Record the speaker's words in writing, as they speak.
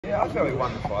Yeah, I felt he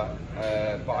won the fight,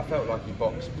 but I felt like he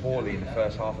boxed poorly in the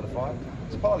first half of the fight.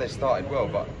 Sparles started well,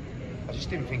 but I just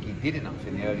didn't think he did enough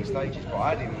in the early stages. But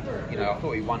I had him, you know, I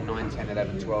thought he won 9, 10,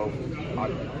 11, 12.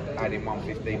 I had him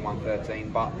 115, 113,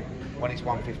 but when it's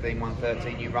 115,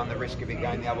 113, you run the risk of it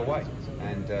going the other way.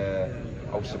 And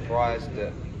I was surprised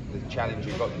that the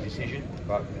challenger got the decision,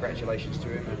 but congratulations to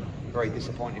him, and very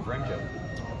disappointing for MJ.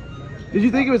 Did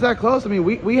you think it was that close? I mean,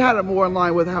 we had it more in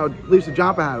line with how Lisa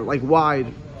Jumper had it, like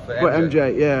wide for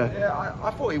MJ. Yeah. Yeah,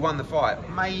 I thought he won the fight.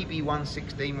 Maybe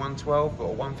 116, 112,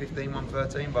 or 115,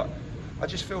 113, but I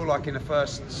just feel like in the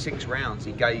first 6 rounds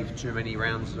he gave too many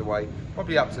rounds away,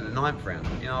 probably up to the 9th round.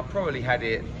 You know, I probably had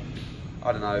it,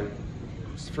 I don't know,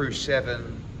 through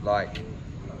 7, like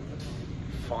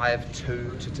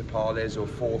 5-2 to Sparles or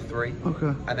 4-3.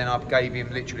 Okay. And then I gave him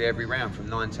literally every round from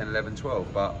 9, 10, 11,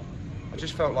 12. But I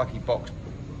just felt like he boxed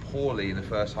poorly in the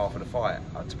first half of the fight.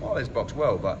 Sparles boxed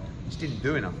well, but just didn't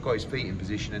do enough. Got his feet in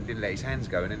position and didn't let his hands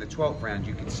go. And in the 12th round,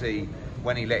 you could see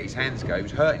when he let his hands go, he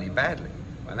was hurting him badly.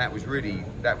 And that was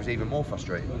even more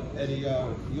frustrating. Eddie,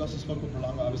 you also spoke with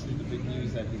Berlanga. Obviously, the big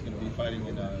news that he's going to be fighting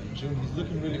in June. He's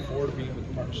looking really forward to being with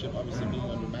the partnership, obviously being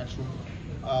under Matchroom.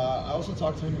 I also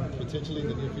talked to him potentially in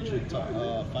the near future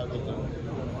fight with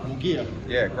Munguia.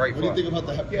 Yeah, great fight. What do you think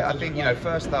about that? Yeah, I think, you know,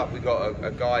 first up we got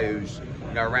a guy who's,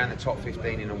 you know, around the top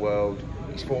 15 in the world.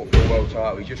 He's fought for a world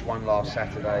title. He just won last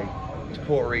Saturday. It's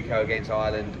Puerto Rico against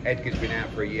Ireland. Edgar's been out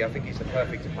for a year. I think he's the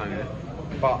perfect opponent.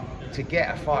 But to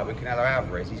get a fight with Canelo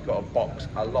Alvarez, he's got to box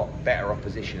a lot better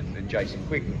opposition than Jason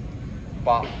Quigley.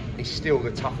 But he's still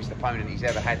the toughest opponent he's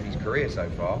ever had in his career so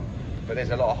far. But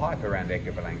there's a lot of hype around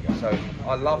Edgar Berlanga. So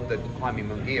I love the Jaime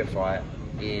Munguia fight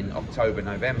in October,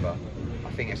 November.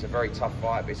 I think it's a very tough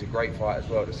fight, but it's a great fight as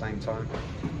well at the same time.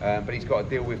 But he's got to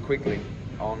deal with Quigley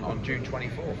on June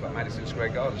 24th at Madison Square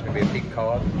Garden. It's going to be a big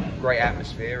card, great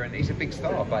atmosphere, and he's a big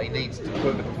star, but he needs to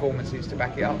put the performances to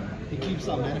back it up. He keeps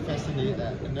on manifesting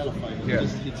that Canelo fight. Yeah.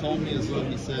 He told me as well,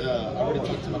 he said, I already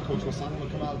talked to my coach, what's I'm going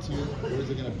to come out to, where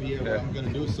is it going to be, and what I'm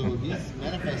going to do, so he's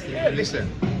manifesting. Yeah, listen,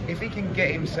 if he can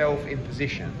get himself in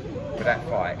position for that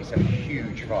fight, it's a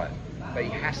huge fight, but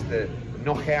he has to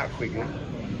knock out Quigley,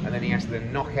 and then he has to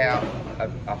knock out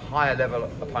a higher level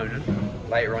opponent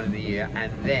later on in the year,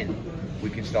 and then we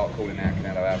can start calling out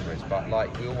Canelo Alvarez. But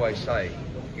like we always say,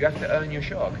 you have to earn your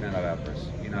shot at Canelo Alvarez,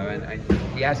 you know, and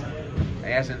he hasn't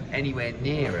anywhere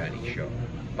near earned his shot.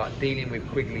 But dealing with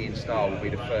Quigley in style will be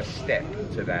the first step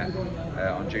to that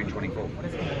on June 24th.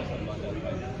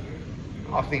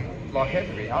 I think, like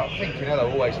everything, I think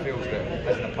Canelo always feels that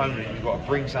as an opponent you've got to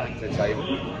bring something to the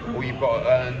table, or you've got to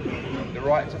earn the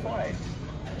right to fight.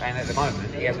 And at the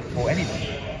moment, he hasn't fought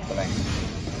anything for that.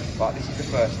 But this is the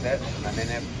first step, and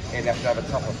then he'll have to have a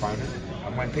tough opponent.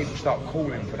 And when people start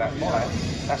calling for that fight,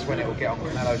 that's when it will get on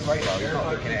Canelo's radar. He's not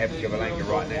looking at Edgar Berlanga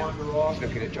right now. He's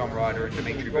looking at John Ryder and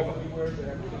Dimitri Bivol.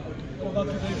 What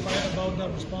did they find about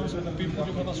the response of the people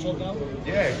you got us sold out?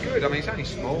 Yeah, good. I mean, it's only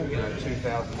small, you know,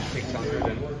 2,600,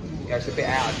 and you know, it's a bit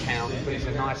out of town, but it's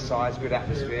a nice size, good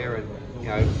atmosphere, and you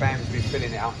know, fans have been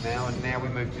filling it up now, and now we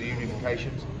move to the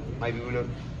unifications. Maybe we'll look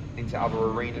into other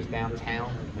arenas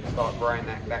downtown and start growing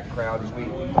that crowd as we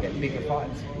get bigger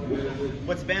fights.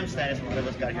 What's Bam's status?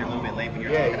 What's got here a little bit late when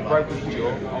you're talking about he broke his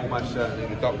jaw, almost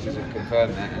certainly. The doctors have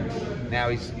confirmed that, and now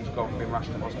he's been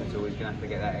rushed to hospital. He's going to have to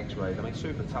get that x-rayed. I mean,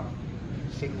 super tough.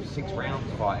 Six rounds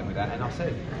fighting with that, and I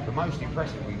said the most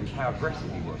impressive thing was how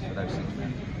aggressive he was for those 6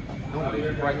 rounds. Normally,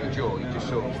 if you break the jaw, you just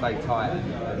sort of stay tight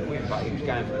and win, but he was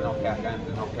going for the knockout,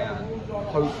 and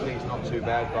hopefully it's not too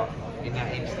bad, but in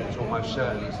that instance, almost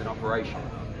certainly it's an operation,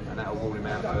 and that will rule him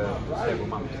out for several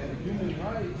months.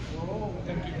 Right.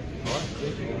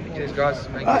 Cheers, guys.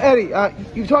 Thank you. Eddie,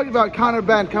 you've talked about Conor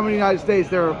Benn coming to the United States.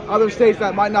 There are other states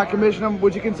that might not commission him.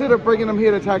 Would you consider bringing him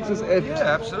here to Texas? Yeah,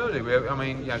 absolutely. I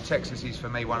mean, you know, Texas is for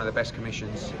me one of the best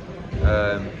commissions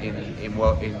in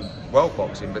world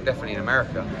boxing, but definitely in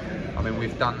America. I mean,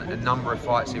 we've done a number of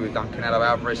fights here. We've done Canelo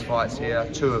Alvarez fights here,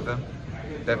 2 of them.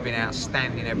 They've been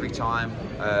outstanding every time.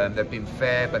 They've been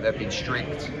fair, but they've been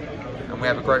strict, and we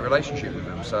have a great relationship with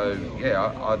them. So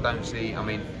yeah, I don't see. I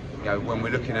mean, you know, when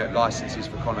we're looking at licenses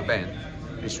for Conor Benn,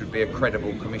 this would be a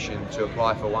credible commission to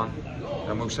apply for one,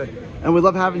 and we'll see. And we'd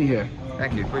love having you here.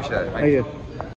 Thank you. Appreciate it. Thank you.